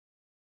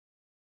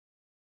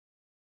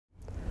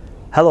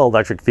Hello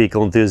electric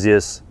vehicle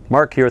enthusiasts,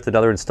 Mark here with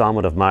another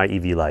installment of My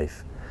EV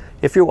Life.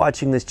 If you're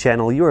watching this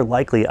channel, you are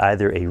likely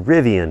either a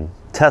Rivian,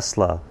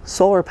 Tesla,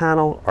 solar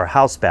panel, or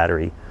house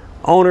battery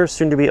owner,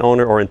 soon to be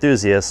owner, or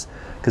enthusiast,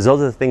 because those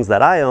are the things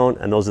that I own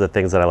and those are the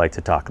things that I like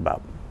to talk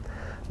about.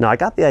 Now I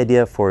got the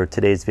idea for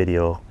today's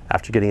video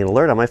after getting an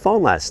alert on my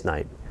phone last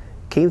night.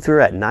 It came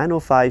through at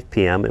 9:05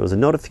 p.m. It was a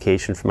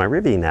notification from my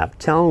Rivian app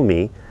telling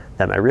me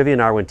that my Rivian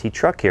R1T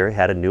truck here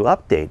had a new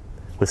update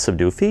with some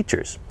new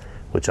features,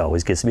 which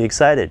always gets me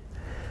excited.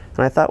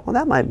 And I thought, well,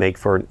 that might make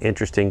for an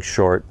interesting,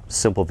 short,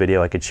 simple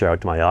video I could share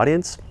out to my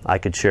audience. I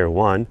could share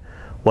one,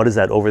 what does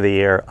that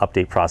over-the-air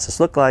update process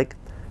look like?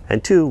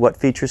 And two, what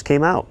features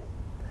came out?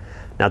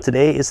 Now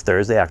today is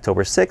Thursday,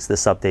 October 6th.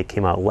 This update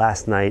came out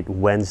last night,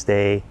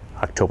 Wednesday,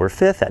 October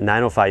 5th at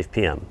 9:05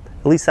 p.m.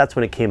 At least that's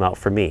when it came out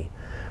for me.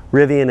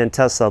 Rivian and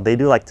Tesla, they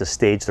do like to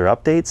stage their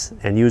updates,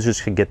 and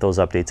users can get those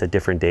updates at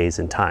different days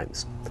and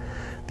times.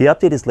 The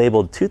update is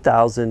labeled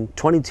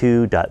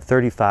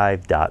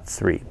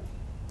 2022.35.3.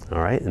 All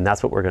right, and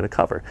that's what we're going to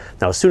cover.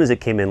 Now, as soon as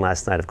it came in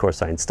last night, of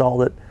course, I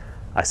installed it.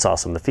 I saw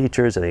some of the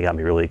features, and they got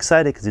me really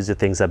excited because these are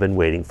things I've been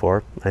waiting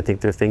for. I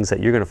think they're things that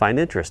you're going to find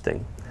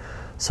interesting.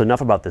 So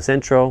enough about this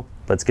intro.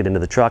 Let's get into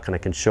the truck, and I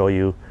can show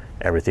you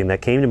everything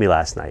that came to me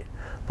last night.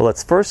 But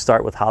let's first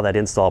start with how that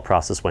install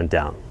process went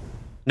down.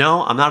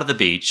 No, I'm not at the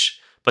beach,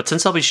 but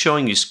since I'll be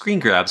showing you screen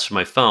grabs from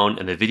my phone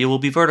and the video will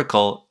be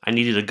vertical, I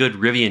needed a good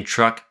Rivian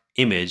truck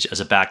image as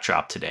a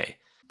backdrop today.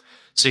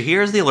 So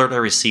here's the alert I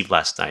received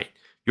last night.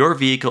 Your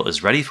vehicle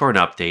is ready for an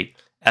update.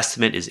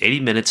 Estimate is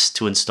 80 minutes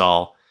to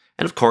install.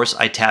 And of course,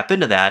 I tap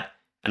into that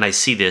and I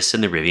see this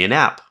in the Rivian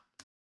app.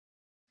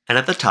 And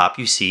at the top,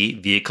 you see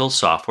Vehicle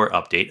Software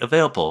Update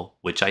Available,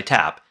 which I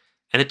tap.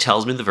 And it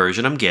tells me the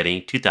version I'm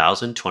getting,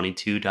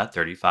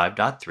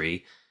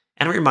 2022.35.3.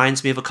 And it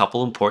reminds me of a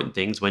couple important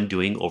things when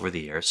doing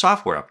over-the-air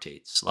software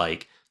updates,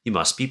 like you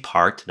must be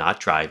parked,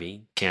 not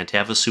driving, can't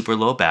have a super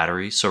low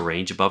battery, so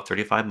range above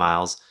 35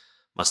 miles,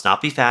 must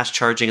not be fast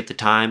charging at the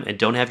time, and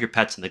don't have your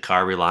pets in the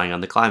car relying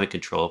on the climate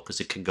control because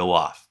it can go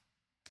off.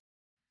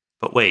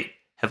 But wait,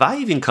 have I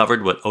even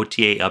covered what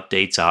OTA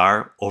updates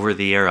are,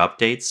 over-the-air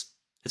updates?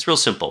 It's real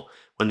simple.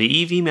 When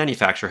the EV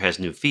manufacturer has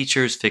new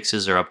features,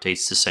 fixes, or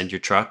updates to send your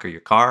truck or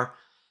your car,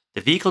 the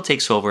vehicle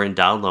takes over and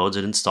downloads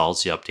and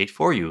installs the update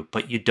for you.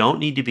 But you don't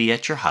need to be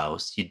at your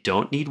house, you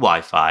don't need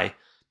Wi-Fi,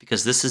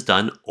 because this is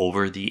done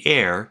over the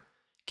air,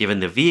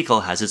 given the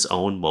vehicle has its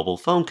own mobile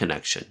phone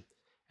connection.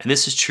 And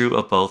this is true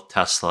of both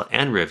Tesla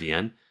and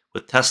Rivian,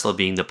 with Tesla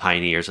being the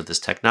pioneers of this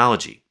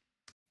technology.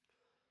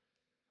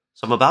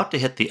 So I'm about to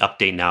hit the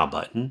Update Now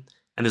button,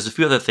 and there's a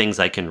few other things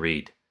I can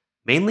read.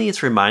 Mainly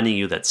it's reminding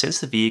you that since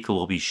the vehicle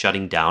will be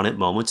shutting down at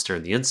moments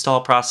during the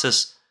install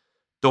process,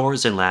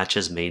 doors and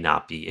latches may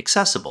not be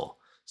accessible.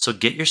 So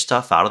get your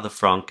stuff out of the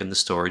frunk and the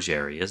storage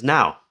areas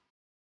now.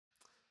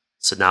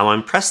 So now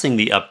I'm pressing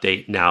the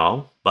Update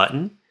Now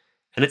button,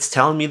 and it's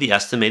telling me the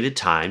estimated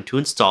time to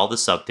install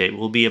this update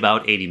will be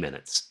about 80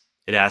 minutes.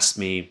 It asks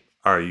me,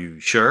 are you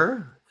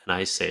sure? And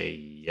I say,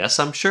 yes,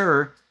 I'm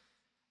sure.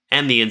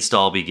 And the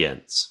install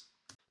begins.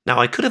 Now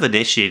I could have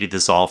initiated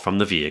this all from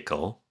the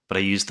vehicle, but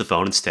I used the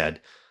phone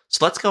instead.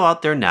 So let's go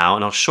out there now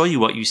and I'll show you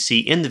what you see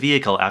in the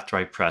vehicle after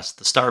I press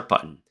the start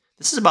button.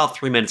 This is about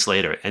 3 minutes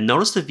later, and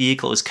notice the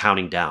vehicle is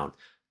counting down.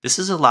 This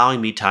is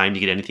allowing me time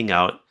to get anything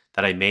out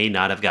that I may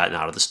not have gotten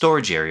out of the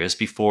storage areas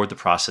before the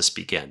process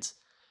begins.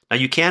 Now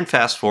you can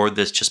fast forward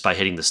this just by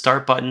hitting the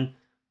start button,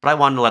 but I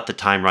wanted to let the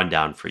time run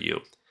down for you.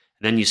 And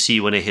then you see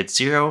when it hits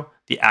 0,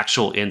 the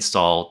actual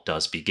install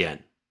does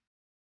begin.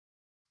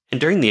 And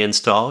during the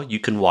install, you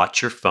can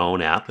watch your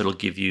phone app. It'll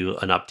give you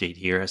an update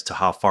here as to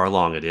how far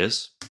along it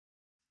is.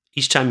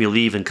 Each time you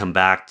leave and come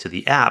back to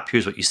the app,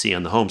 here's what you see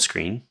on the home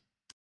screen.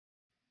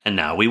 And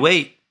now we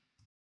wait.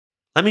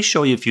 Let me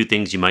show you a few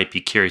things you might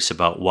be curious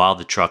about while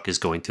the truck is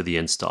going through the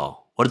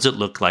install. What does it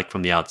look like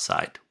from the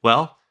outside?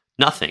 Well,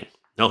 nothing.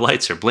 No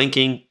lights are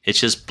blinking. It's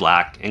just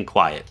black and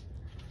quiet.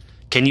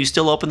 Can you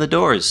still open the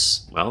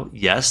doors? Well,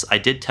 yes, I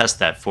did test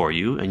that for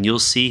you, and you'll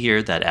see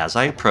here that as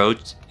I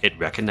approach, it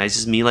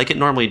recognizes me like it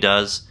normally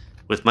does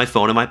with my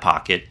phone in my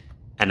pocket,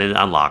 and it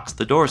unlocks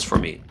the doors for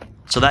me.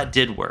 So that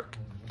did work.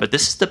 But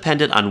this is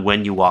dependent on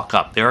when you walk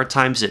up. There are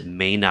times it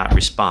may not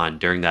respond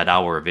during that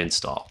hour of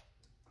install.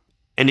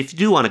 And if you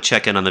do want to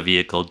check in on the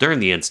vehicle during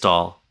the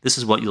install, this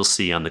is what you'll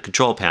see on the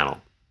control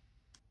panel.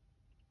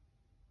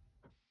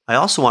 I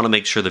also want to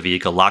make sure the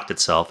vehicle locked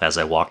itself as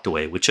I walked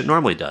away, which it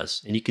normally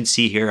does. And you can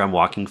see here I'm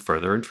walking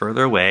further and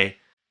further away.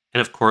 And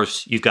of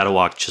course, you've got to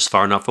walk just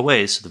far enough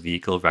away so the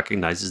vehicle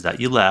recognizes that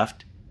you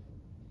left,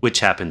 which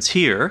happens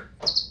here.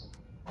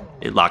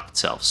 It locked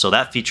itself. So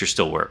that feature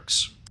still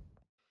works.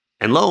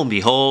 And lo and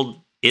behold,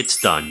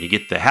 it's done. You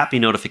get the happy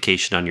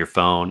notification on your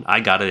phone. I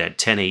got it at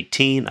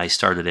 10:18. I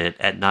started it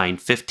at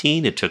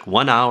 9:15. It took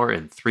 1 hour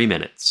and 3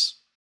 minutes.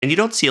 And you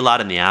don't see a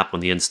lot in the app when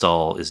the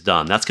install is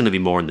done. That's going to be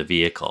more in the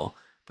vehicle.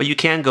 But you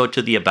can go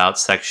to the About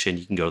section,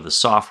 you can go to the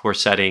software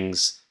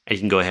settings, and you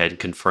can go ahead and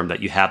confirm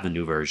that you have the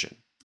new version.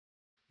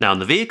 Now in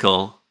the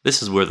vehicle,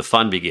 this is where the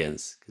fun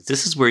begins, because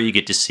this is where you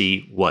get to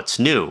see what's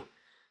new.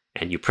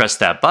 And you press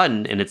that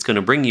button and it's going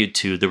to bring you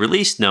to the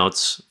release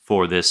notes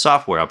for this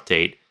software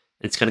update.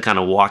 It's going to kind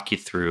of walk you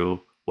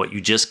through what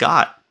you just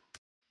got.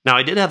 Now,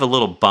 I did have a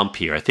little bump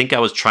here. I think I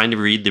was trying to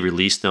read the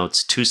release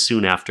notes too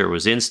soon after it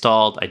was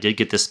installed. I did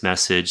get this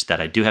message that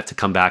I do have to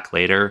come back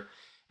later,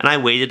 and I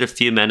waited a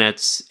few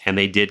minutes and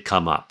they did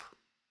come up.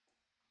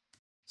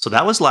 So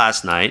that was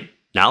last night.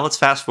 Now let's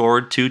fast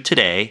forward to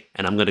today,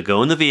 and I'm going to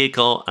go in the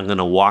vehicle. I'm going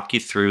to walk you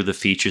through the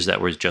features that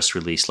were just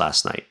released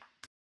last night.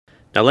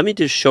 Now let me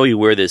just show you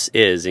where this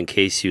is in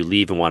case you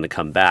leave and want to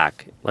come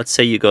back. Let's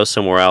say you go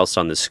somewhere else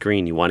on the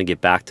screen. You want to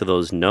get back to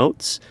those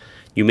notes.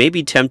 You may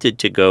be tempted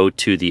to go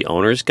to the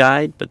owner's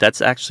guide, but that's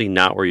actually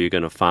not where you're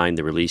going to find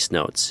the release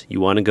notes. You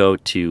want to go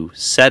to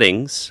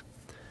settings,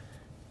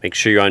 make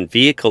sure you're on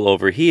vehicle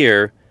over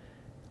here,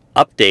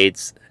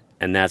 updates,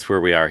 and that's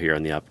where we are here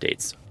on the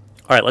updates.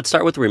 All right, let's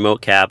start with the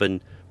remote cabin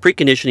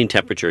preconditioning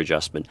temperature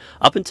adjustment.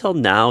 Up until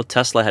now,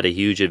 Tesla had a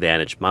huge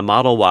advantage. My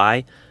Model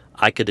Y,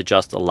 I could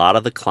adjust a lot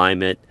of the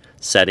climate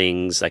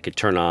settings. I could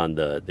turn on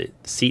the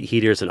seat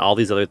heaters and all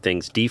these other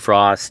things,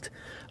 defrost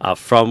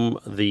from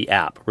the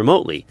app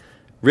remotely.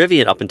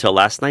 Rivian, up until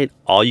last night,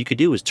 all you could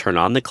do was turn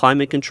on the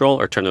climate control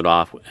or turn it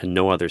off and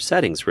no other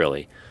settings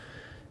really.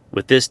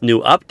 With this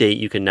new update,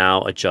 you can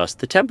now adjust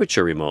the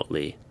temperature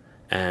remotely.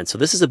 And so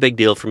this is a big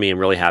deal for me. I'm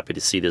really happy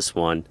to see this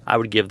one. I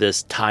would give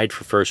this tied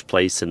for first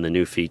place in the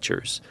new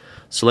features.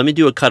 So let me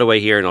do a cutaway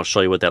here and I'll show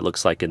you what that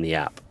looks like in the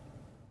app.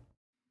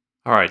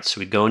 All right, so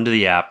we go into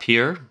the app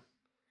here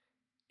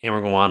and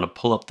we're going to want to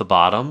pull up the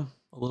bottom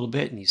a little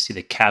bit and you see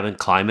the cabin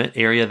climate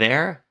area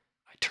there.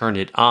 I turn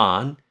it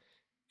on.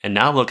 And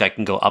now look, I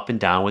can go up and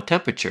down with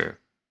temperature.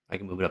 I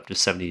can move it up to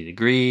 70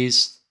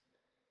 degrees,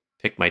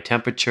 pick my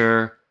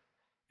temperature.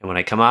 And when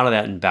I come out of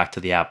that and back to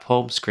the app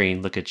home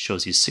screen, look, it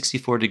shows you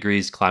 64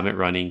 degrees, climate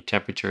running,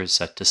 temperature is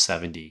set to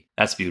 70.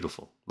 That's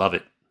beautiful. Love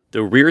it.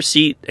 The rear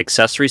seat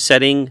accessory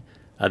setting,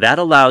 that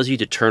allows you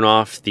to turn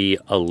off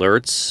the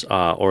alerts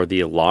or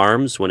the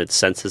alarms when it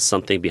senses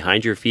something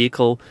behind your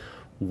vehicle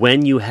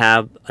when you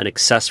have an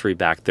accessory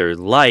back there,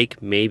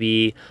 like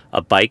maybe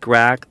a bike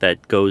rack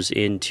that goes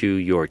into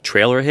your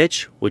trailer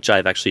hitch, which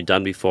I've actually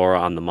done before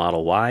on the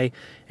Model Y.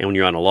 And when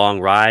you're on a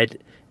long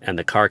ride and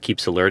the car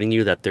keeps alerting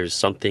you that there's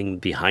something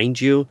behind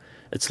you,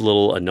 it's a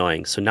little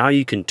annoying. So now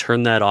you can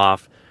turn that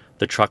off.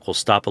 The truck will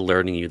stop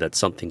alerting you that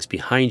something's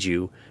behind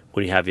you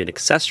when you have an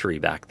accessory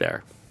back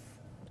there.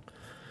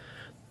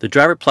 The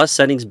Driver Plus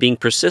settings being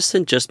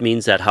persistent just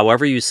means that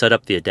however you set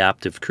up the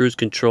adaptive cruise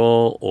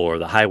control or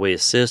the highway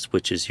assist,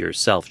 which is your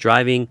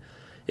self-driving,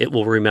 it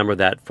will remember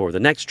that for the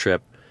next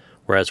trip,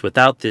 whereas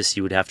without this,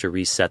 you would have to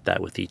reset that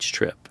with each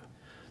trip.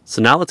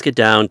 So now let's get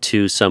down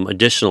to some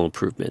additional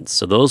improvements.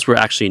 So those were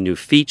actually new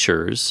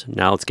features.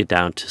 Now let's get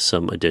down to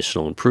some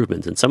additional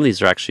improvements, and some of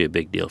these are actually a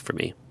big deal for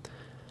me.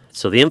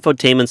 So the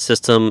infotainment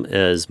system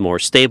is more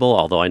stable,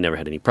 although I never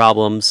had any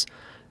problems.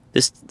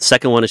 This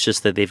second one is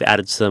just that they've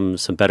added some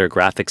better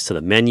graphics to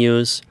the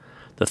menus.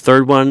 The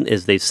third one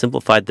is they've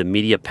simplified the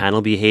media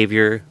panel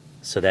behavior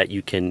so that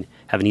you can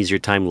have an easier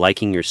time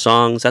liking your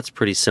songs. That's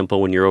pretty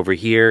simple when you're over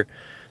here.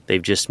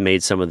 They've just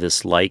made some of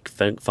this like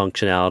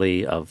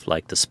functionality of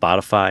like the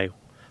Spotify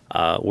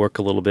work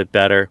a little bit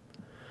better.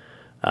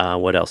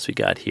 What else we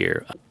got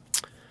here?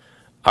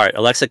 All right,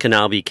 Alexa can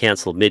now be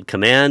canceled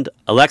mid-command.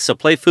 Alexa,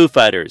 play Foo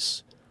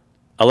Fighters.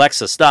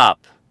 Alexa,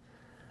 stop.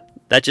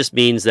 That just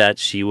means that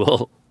she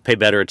will pay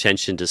better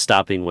attention to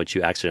stopping what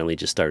you accidentally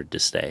just started to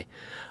say.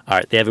 All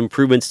right, they have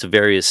improvements to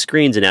various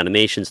screens and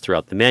animations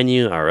throughout the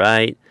menu. All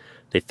right.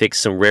 They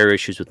fixed some rare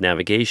issues with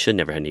navigation.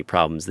 Never had any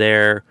problems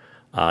there.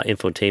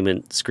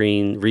 Infotainment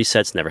screen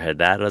resets. Never had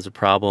that as a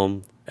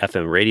problem.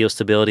 FM radio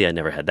stability. I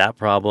never had that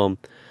problem.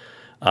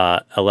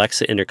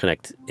 Alexa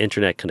internet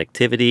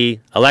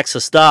connectivity.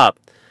 Alexa, stop.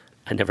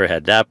 I never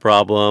had that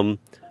problem.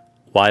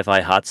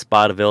 Wi-Fi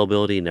hotspot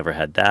availability. Never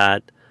had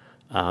that.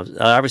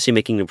 Obviously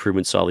making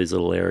improvements to all these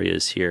little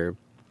areas here.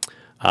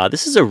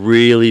 This is a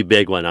really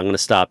big one. I'm going to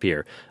stop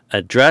here.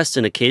 Addressed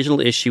an occasional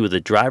issue with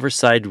the driver's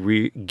side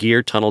rear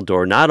gear tunnel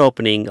door not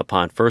opening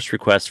upon first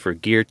request for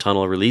gear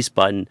tunnel release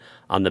button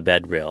on the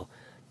bed rail.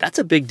 That's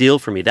a big deal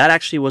for me. That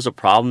actually was a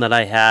problem that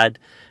I had,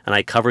 and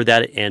I covered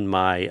that in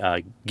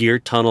my gear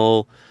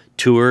tunnel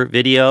tour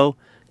video.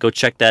 Go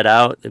check that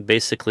out. And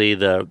basically,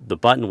 the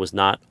button was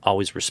not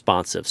always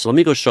responsive. So let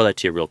me go show that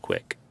to you real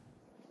quick.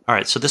 All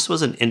right, so this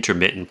was an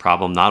intermittent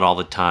problem, not all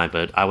the time,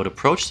 but I would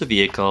approach the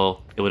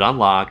vehicle, it would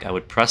unlock, I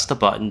would press the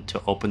button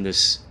to open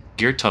this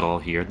gear tunnel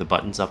here, the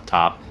button's up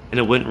top, and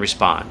it wouldn't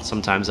respond.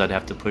 Sometimes I'd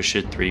have to push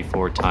it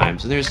 3-4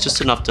 times, and there's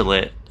just enough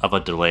of a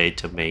delay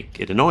to make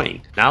it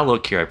annoying. Now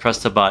look here, I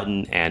pressed the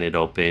button and it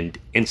opened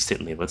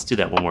instantly. Let's do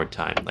that one more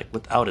time, like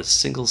without a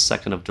single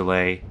second of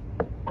delay.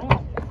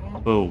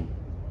 Boom,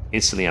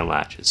 instantly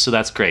unlatches. So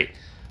that's great.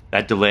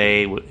 That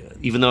delay,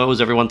 even though it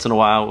was every once in a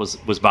while,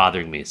 was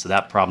bothering me, so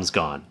that problem's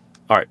gone.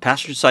 All right,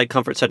 passenger side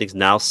comfort settings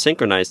now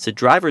synchronized to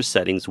driver's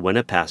settings when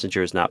a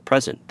passenger is not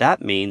present.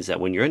 That means that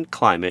when you're in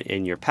climate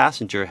and your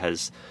passenger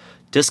has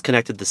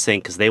disconnected the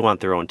sync because they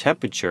want their own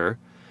temperature,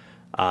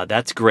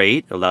 That's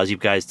great. It allows you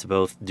guys to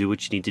both do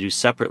what you need to do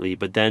separately,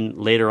 but then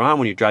later on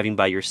when you're driving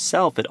by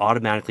yourself, it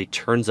automatically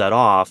turns that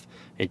off.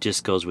 It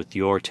just goes with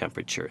your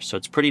temperature. So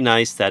it's pretty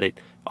nice that it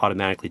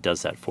automatically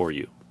does that for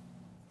you.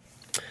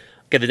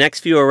 Okay, the next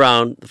few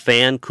around the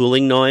fan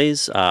cooling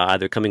noise,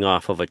 either coming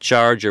off of a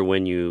charge or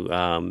when you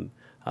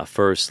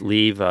first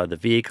leave the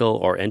vehicle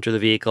or enter the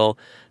vehicle.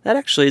 That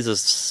actually is a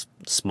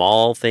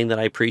small thing that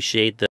I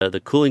appreciate.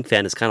 The cooling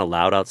fan is kind of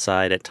loud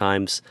outside at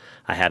times.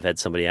 I have had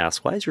somebody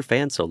ask, why is your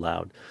fan so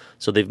loud?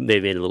 So they've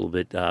made it a little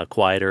bit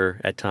quieter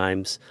at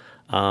times.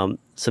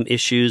 Some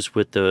issues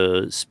with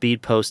the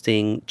speed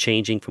posting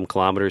changing from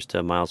kilometers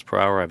to miles per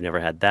hour. I've never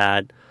had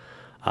that.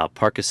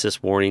 Park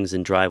assist warnings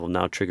in drive will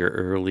now trigger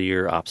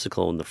earlier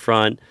obstacle in the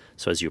front.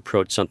 So as you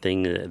approach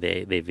something,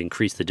 they've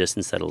increased the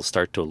distance that it'll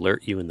start to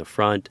alert you in the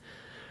front.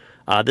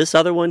 This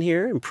other one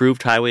here,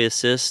 improved highway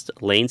assist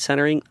lane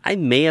centering. I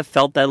may have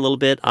felt that a little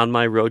bit on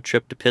my road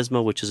trip to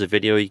Pismo, which is a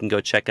video you can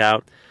go check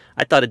out.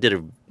 I thought it did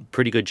a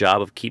pretty good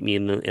job of keeping me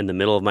in the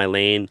middle of my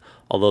lane,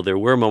 although there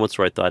were moments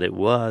where I thought it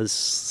was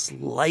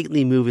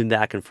slightly moving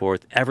back and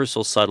forth ever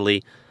so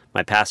subtly.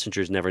 My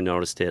passengers never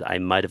noticed it. I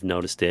might have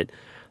noticed it.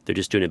 They're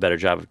just doing a better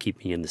job of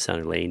keeping me in the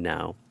center lane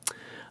now.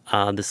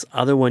 This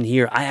other one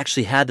here, I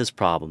actually had this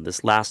problem,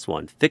 this last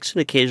one. Fixed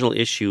an occasional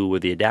issue where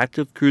the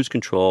adaptive cruise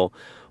control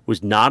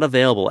was not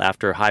available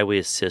after highway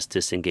assist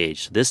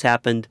disengaged. So this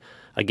happened,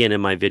 again, in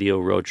my video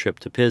road trip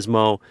to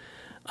Pismo.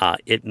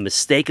 It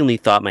mistakenly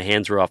thought my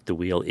hands were off the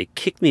wheel. It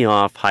kicked me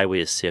off highway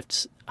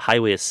assist,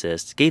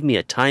 gave me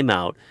a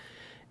timeout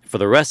for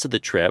the rest of the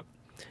trip,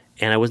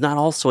 and I was not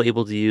also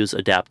able to use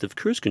adaptive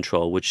cruise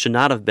control, which should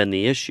not have been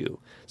the issue.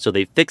 So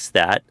they fixed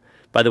that.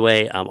 By the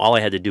way, all I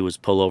had to do was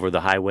pull over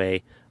the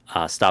highway,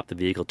 stop the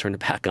vehicle, turn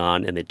it back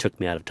on, and they took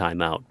me out of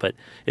timeout. But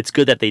it's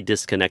good that they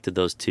disconnected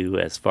those two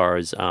as far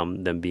as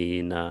them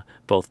being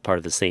both part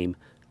of the same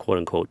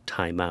quote-unquote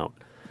timeout.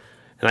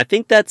 And I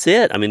think that's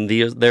it. I mean,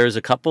 there's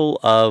a couple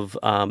of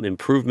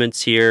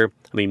improvements here.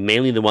 I mean,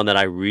 mainly the one that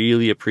I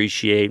really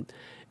appreciate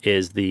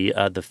is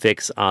the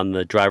fix on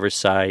the driver's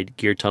side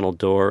gear tunnel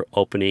door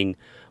opening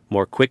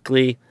more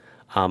quickly.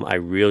 I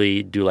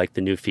really do like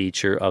the new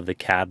feature of the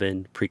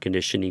cabin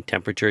preconditioning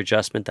temperature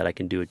adjustment, that I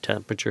can do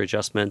temperature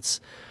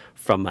adjustments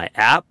from my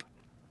app.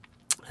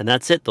 And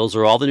that's it. Those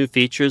are all the new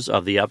features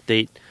of the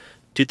update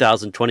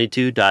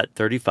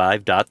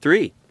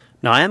 2022.35.3.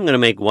 Now I am going to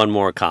make one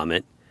more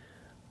comment.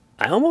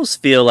 I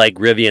almost feel like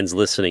Rivian's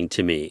listening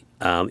to me.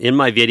 In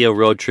my video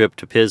road trip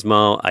to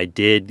Pismo, I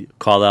did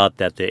call out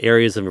that the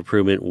areas of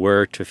improvement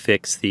were to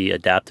fix the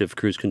adaptive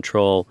cruise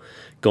control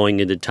going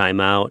into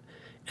timeout.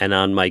 And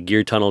on my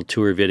gear tunnel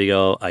tour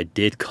video, I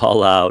did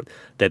call out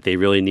that they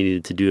really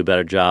needed to do a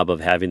better job of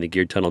having the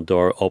gear tunnel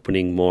door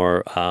opening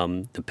more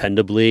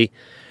dependably.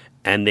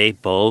 And they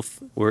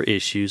both were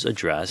issues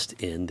addressed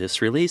in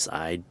this release.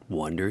 I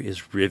wonder,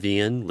 is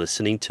Rivian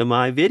listening to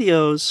my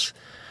videos?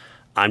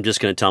 I'm just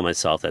going to tell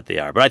myself that they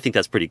are, but I think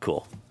that's pretty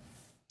cool.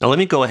 Now let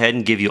me go ahead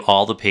and give you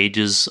all the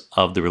pages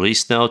of the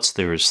release notes.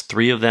 There's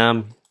 3 of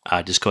them.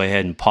 Just go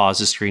ahead and pause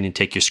the screen and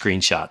take your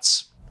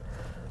screenshots.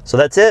 So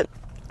that's it.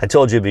 I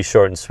told you it'd be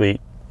short and sweet.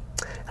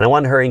 And I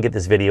wanted to hurry and get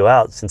this video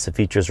out since the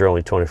features are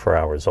only 24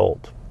 hours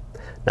old.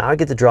 Now I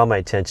get to draw my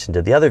attention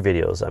to the other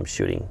videos I'm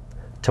shooting.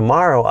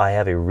 Tomorrow I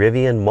have a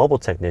Rivian mobile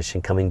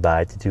technician coming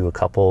by to do a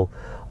couple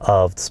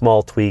of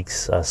small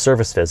tweaks,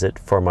 service visit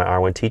for my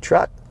R1T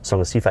truck. So I'm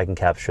going to see if I can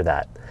capture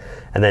that.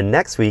 And then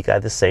next week I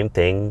have the same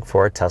thing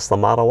for a Tesla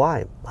Model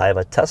Y. I have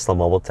a Tesla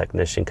mobile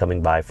technician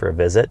coming by for a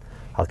visit.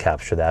 I'll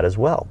capture that as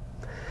well.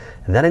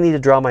 And then I need to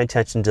draw my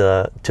attention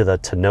to the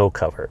tonneau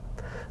cover.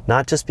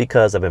 Not just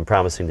because I've been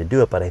promising to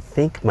do it, but I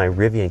think my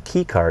Rivian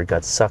key card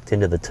got sucked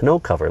into the tonneau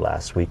cover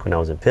last week when I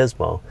was in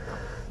Pismo.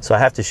 So I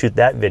have to shoot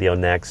that video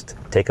next,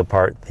 take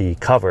apart the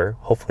cover.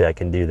 Hopefully I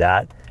can do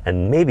that.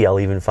 And maybe I'll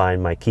even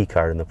find my key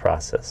card in the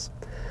process.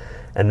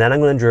 And then I'm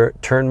going to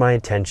turn my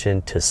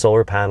attention to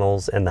solar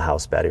panels and the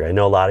house battery. I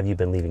know a lot of you have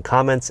been leaving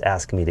comments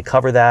asking me to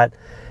cover that,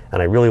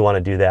 and I really want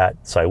to do that.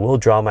 So I will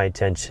draw my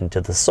attention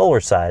to the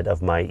solar side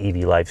of my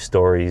EV life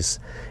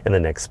stories in the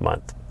next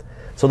month.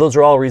 So those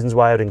are all reasons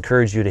why I would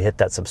encourage you to hit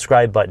that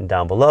subscribe button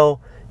down below.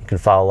 You can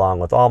follow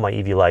along with all my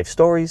EV life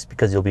stories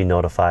because you'll be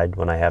notified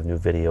when I have new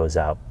videos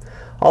out.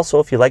 Also,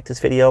 if you like this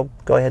video,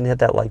 go ahead and hit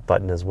that like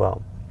button as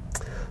well.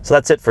 So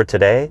that's it for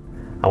today.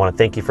 I want to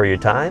thank you for your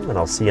time, and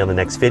I'll see you on the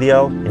next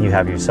video, and you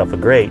have yourself a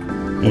great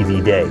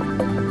EV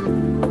day.